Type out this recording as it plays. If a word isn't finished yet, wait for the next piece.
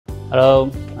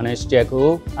Hello, my name is Jack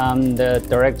Wu. I'm the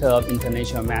Director of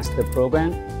International Master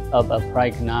Program of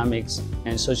Applied Economics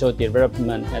and Social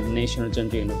Development at National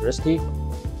Chengchi University.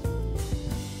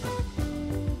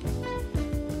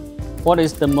 What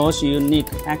is the most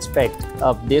unique aspect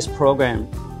of this program?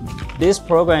 This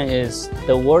program is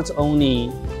the world's only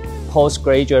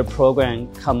postgraduate program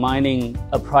combining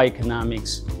applied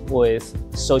economics with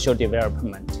social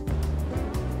development.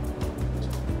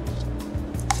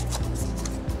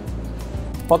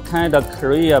 What kind of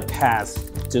career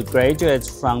path do graduates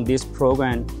from this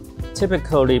program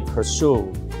typically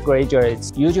pursue?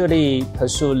 Graduates usually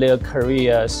pursue their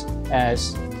careers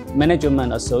as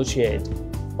management associate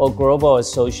or global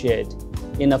associate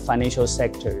in the financial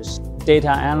sectors,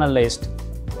 data analyst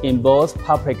in both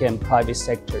public and private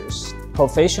sectors,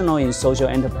 professional in social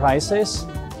enterprises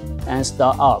and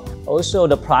startup. Also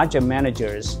the project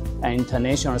managers and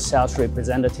international sales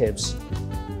representatives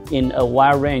in a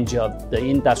wide range of the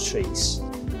industries.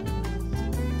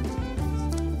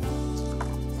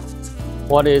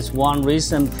 What is one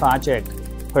recent project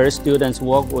where students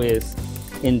work with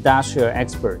industrial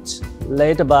experts?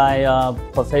 Led by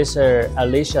Professor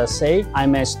Alicia Say,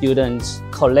 IMES students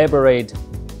collaborate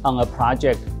on a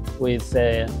project with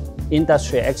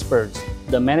industry experts,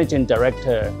 the managing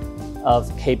director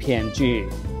of KPMG,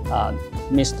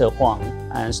 Mr. Huang,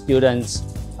 and students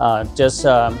just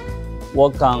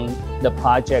work on the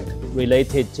project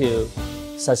related to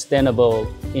sustainable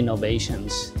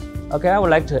innovations. Okay, I would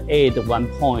like to add one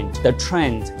point, the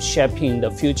trend shaping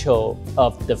the future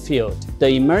of the field. The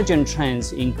emerging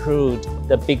trends include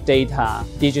the big data,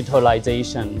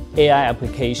 digitalization, AI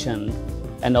application,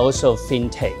 and also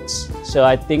fintechs. So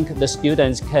I think the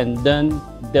students can learn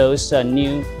those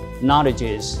new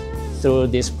knowledges through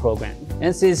this program.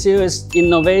 NCCU is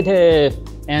innovative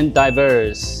and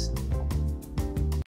diverse.